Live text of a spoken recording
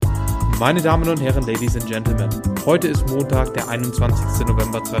Meine Damen und Herren, Ladies and Gentlemen, heute ist Montag, der 21.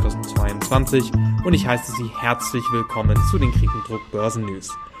 November 2022 und ich heiße Sie herzlich willkommen zu den Griepentrog Börsen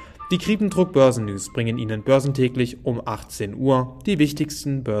News. Die Griepentrog Börsen News bringen Ihnen börsentäglich um 18 Uhr die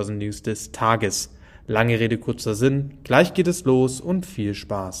wichtigsten Börsen News des Tages. Lange Rede, kurzer Sinn, gleich geht es los und viel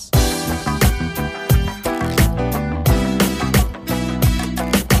Spaß.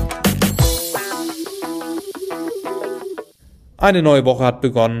 Eine neue Woche hat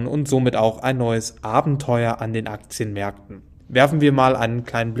begonnen und somit auch ein neues Abenteuer an den Aktienmärkten. Werfen wir mal einen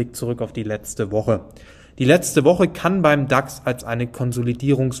kleinen Blick zurück auf die letzte Woche. Die letzte Woche kann beim DAX als eine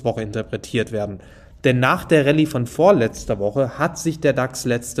Konsolidierungswoche interpretiert werden. Denn nach der Rallye von vorletzter Woche hat sich der DAX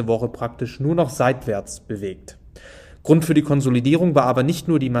letzte Woche praktisch nur noch seitwärts bewegt. Grund für die Konsolidierung war aber nicht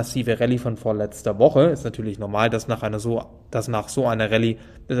nur die massive Rallye von vorletzter Woche. Ist natürlich normal, dass nach so einer Rallye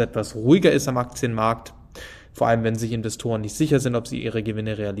es etwas ruhiger ist am Aktienmarkt. Vor allem, wenn sich Investoren nicht sicher sind, ob sie ihre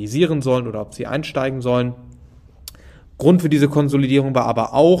Gewinne realisieren sollen oder ob sie einsteigen sollen. Grund für diese Konsolidierung war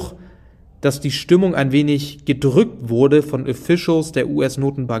aber auch, dass die Stimmung ein wenig gedrückt wurde von Officials der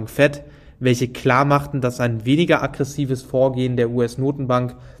US-Notenbank Fed, welche klar machten, dass ein weniger aggressives Vorgehen der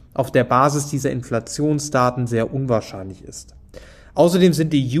US-Notenbank auf der Basis dieser Inflationsdaten sehr unwahrscheinlich ist. Außerdem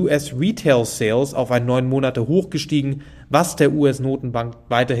sind die US Retail Sales auf ein 9 Monate Hoch gestiegen, was der US-Notenbank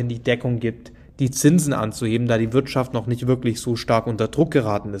weiterhin die Deckung gibt, die Zinsen anzuheben, da die Wirtschaft noch nicht wirklich so stark unter Druck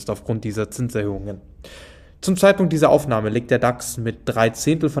geraten ist aufgrund dieser Zinserhöhungen. Zum Zeitpunkt dieser Aufnahme liegt der DAX mit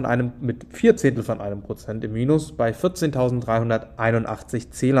 0,04% im Minus bei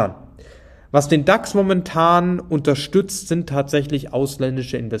 14.381 Zählern. Was den DAX momentan unterstützt, sind tatsächlich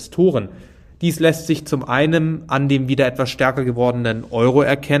ausländische Investoren. Dies lässt sich zum einen an dem wieder etwas stärker gewordenen Euro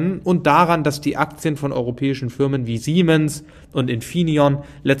erkennen und daran, dass die Aktien von europäischen Firmen wie Siemens und Infineon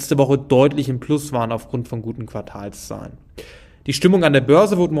letzte Woche deutlich im Plus waren aufgrund von guten Quartalszahlen. Die Stimmung an der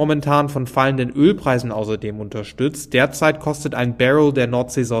Börse wird momentan von fallenden Ölpreisen außerdem unterstützt. Derzeit kostet ein Barrel der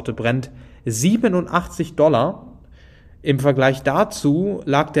Nordseesorte Brent $87. Im Vergleich dazu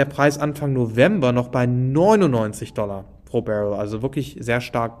lag der Preis Anfang November noch bei $99 pro Barrel, also wirklich sehr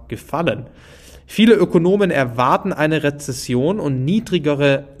stark gefallen. Viele Ökonomen erwarten eine Rezession und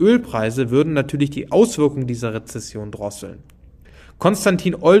niedrigere Ölpreise würden natürlich die Auswirkungen dieser Rezession drosseln.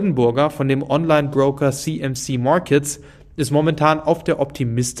 Konstantin Oldenburger von dem Online-Broker CMC Markets ist momentan auf der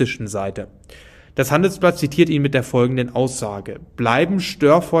optimistischen Seite. Das Handelsblatt zitiert ihn mit der folgenden Aussage: Bleiben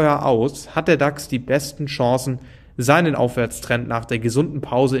Störfeuer aus, hat der DAX die besten Chancen, seinen Aufwärtstrend nach der gesunden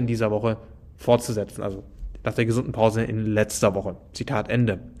Pause in dieser Woche fortzusetzen, also nach der gesunden Pause in letzter Woche. Zitat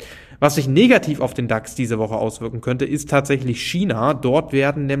Ende. Was sich negativ auf den DAX diese Woche auswirken könnte, ist tatsächlich China. Dort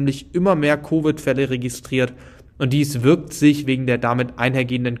werden nämlich immer mehr Covid-Fälle registriert und dies wirkt sich wegen der damit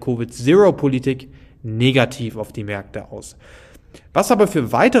einhergehenden Covid-Zero-Politik negativ auf die Märkte aus. Was aber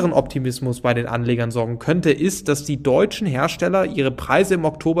für weiteren Optimismus bei den Anlegern sorgen könnte, ist, dass die deutschen Hersteller ihre Preise im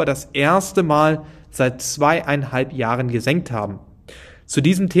Oktober das erste Mal seit 2,5 Jahren gesenkt haben. Zu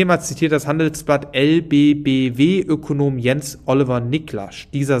diesem Thema zitiert das Handelsblatt LBBW-Ökonom Jens Oliver Niklasch.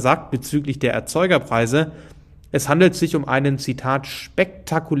 Dieser sagt bezüglich der Erzeugerpreise, es handelt sich um einen, Zitat,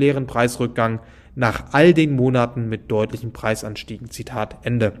 spektakulären Preisrückgang nach all den Monaten mit deutlichen Preisanstiegen, Zitat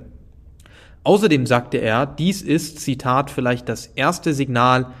Ende. Außerdem sagte er, dies ist, Zitat, vielleicht das erste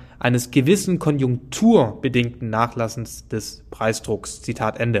Signal eines gewissen konjunkturbedingten Nachlassens des Preisdrucks,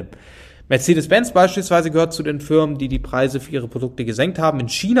 Zitat Ende. Mercedes-Benz beispielsweise gehört zu den Firmen, die die Preise für ihre Produkte gesenkt haben. In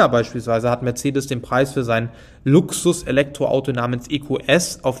China beispielsweise hat Mercedes den Preis für sein Luxus-Elektroauto namens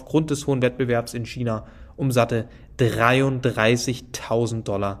EQS aufgrund des hohen Wettbewerbs in China um satte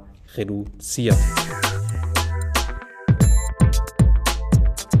 $33.000 reduziert.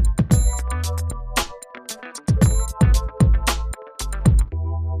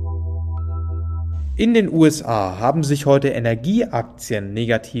 In den USA haben sich heute Energieaktien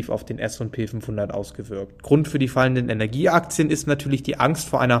negativ auf den S&P 500 ausgewirkt. Grund für die fallenden Energieaktien ist natürlich die Angst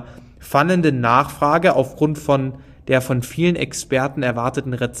vor einer fallenden Nachfrage aufgrund von der von vielen Experten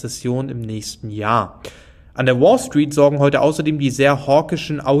erwarteten Rezession im nächsten Jahr. An der Wall Street sorgen heute außerdem die sehr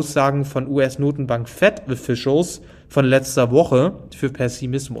hawkischen Aussagen von US-Notenbank Fed Officials von letzter Woche für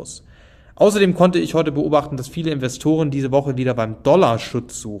Pessimismus. Außerdem konnte ich heute beobachten, dass viele Investoren diese Woche wieder beim Dollar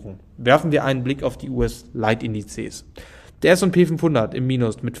Schutz suchen. Werfen wir einen Blick auf die US-Leitindizes. Der S&P 500 im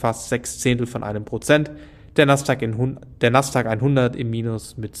Minus mit fast 0,6%, der Nasdaq 100 im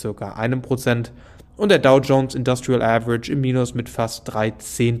Minus mit ca. 1% und der Dow Jones Industrial Average im Minus mit fast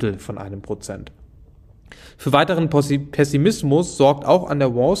 0,3%. Für weiteren Pessimismus sorgt auch an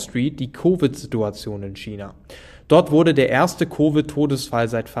der Wall Street die Covid-Situation in China. Dort wurde der erste Covid-Todesfall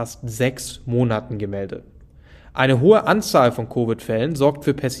seit fast 6 Monaten gemeldet. Eine hohe Anzahl von Covid-Fällen sorgt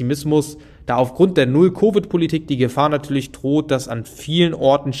für Pessimismus, da aufgrund der Null-Covid-Politik die Gefahr natürlich droht, dass an vielen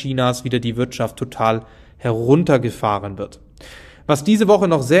Orten Chinas wieder die Wirtschaft total heruntergefahren wird. Was diese Woche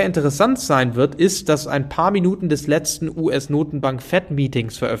noch sehr interessant sein wird, ist, dass ein paar Minuten des letzten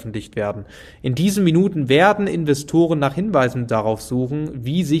US-Notenbank-Fed-Meetings veröffentlicht werden. In diesen Minuten werden Investoren nach Hinweisen darauf suchen,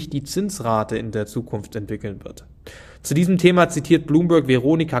 wie sich die Zinsrate in der Zukunft entwickeln wird. Zu diesem Thema zitiert Bloomberg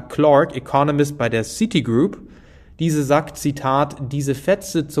Veronica Clark, Economist bei der Citigroup. Diese sagt, Zitat, diese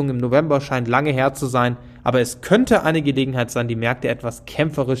Fed-Sitzung im November scheint lange her zu sein, aber es könnte eine Gelegenheit sein, die Märkte etwas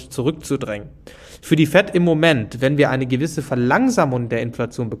kämpferisch zurückzudrängen. Für die Fed im Moment, wenn wir eine gewisse Verlangsamung der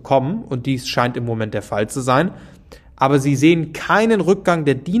Inflation bekommen, und dies scheint im Moment der Fall zu sein, aber sie sehen keinen Rückgang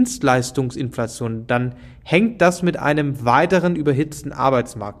der Dienstleistungsinflation, dann hängt das mit einem weiteren überhitzten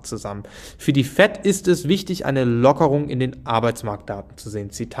Arbeitsmarkt zusammen. Für die Fed ist es wichtig, eine Lockerung in den Arbeitsmarktdaten zu sehen.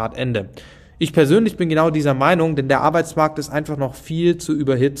 Zitat Ende. Ich persönlich bin genau dieser Meinung, denn der Arbeitsmarkt ist einfach noch viel zu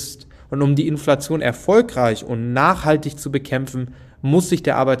überhitzt. Und um die Inflation erfolgreich und nachhaltig zu bekämpfen, muss sich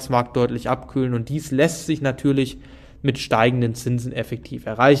der Arbeitsmarkt deutlich abkühlen. Und dies lässt sich natürlich mit steigenden Zinsen effektiv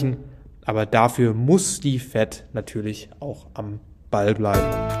erreichen. Aber dafür muss die Fed natürlich auch am Ball bleiben.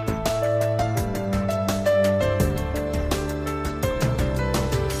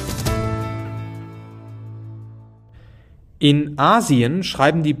 In Asien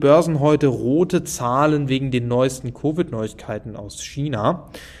schreiben die Börsen heute rote Zahlen wegen den neuesten Covid-Neuigkeiten aus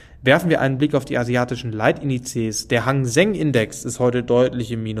China. Werfen wir einen Blick auf die asiatischen Leitindizes. Der Hang Seng Index ist heute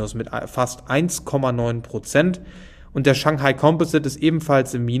deutlich im Minus mit fast 1,9% und der Shanghai Composite ist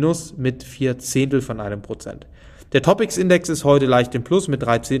ebenfalls im Minus mit 0,4%. Der Topix Index ist heute leicht im Plus mit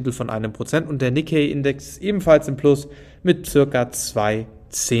 0,3% und der Nikkei Index ist ebenfalls im Plus mit ca. 0,2%.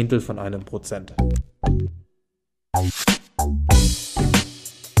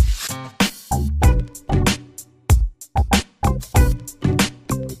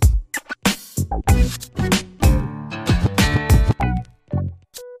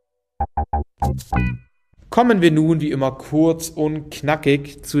 Kommen wir nun wie immer kurz und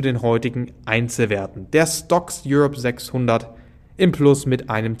knackig zu den heutigen Einzelwerten. Der Stocks Europe 600 im Plus mit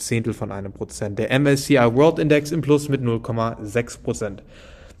 0,1%. Der MSCI World Index im Plus mit 0,6%.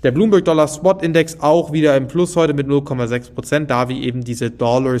 Der Bloomberg Dollar Spot Index auch wieder im Plus heute mit 0,6%, da wir eben diese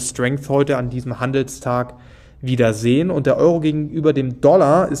Dollar Strength heute an diesem Handelstag wieder sehen. Und der Euro gegenüber dem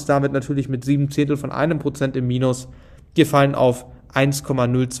Dollar ist damit natürlich mit 0,7% im Minus, gefallen auf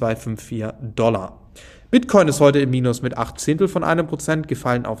 1,0254 $. Bitcoin ist heute im Minus mit 0,8%,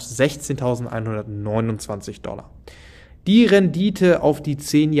 gefallen auf 16.129 $. Die Rendite auf die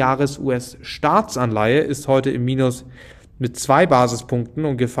 10-Jahres-US-Staatsanleihe ist heute im Minus mit 2 Basispunkten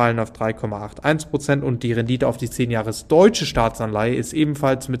und gefallen auf 3,81% und die Rendite auf die 10-Jahres-deutsche Staatsanleihe ist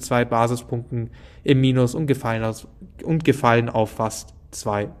ebenfalls mit 2 Basispunkten im Minus und gefallen auf fast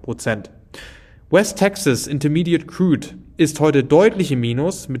 2%. West Texas Intermediate Crude ist heute deutlich im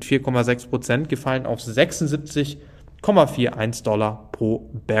Minus mit 4,6%, gefallen auf 76,41 $ pro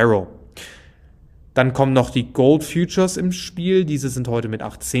Barrel. Dann kommen noch die Gold Futures im Spiel. Diese sind heute mit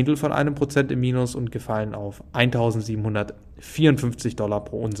 0,8% im Minus und gefallen auf 1.754 $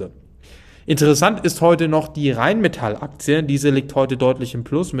 pro Unze. Interessant ist heute noch die Rheinmetall-Aktie. Diese liegt heute deutlich im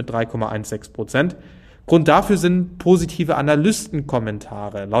Plus mit 3,16%. Grund dafür sind positive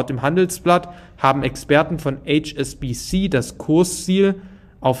Analystenkommentare. Laut dem Handelsblatt haben Experten von HSBC das Kursziel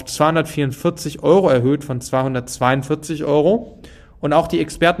auf 244 € erhöht von 242 €. Und auch die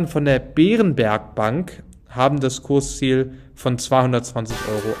Experten von der Berenberg Bank haben das Kursziel von 220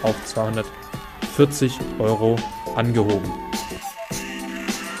 € auf 240 € angehoben.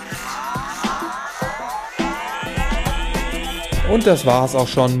 Und das war es auch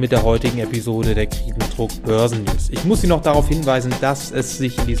schon mit der heutigen Episode der Griepentrog Börsen News. Ich muss Sie noch darauf hinweisen, dass es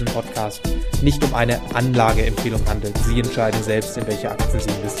sich in diesem Podcast nicht um eine Anlageempfehlung handelt. Sie entscheiden selbst, in welche Aktien Sie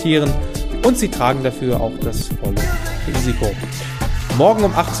investieren und Sie tragen dafür auch das volle Risiko. Morgen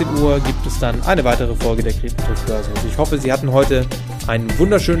um 18 Uhr gibt es dann eine weitere Folge der Griepentrog Börsen News. Ich hoffe, Sie hatten heute einen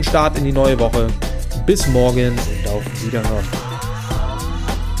wunderschönen Start in die neue Woche. Bis morgen und auf Wiederhören.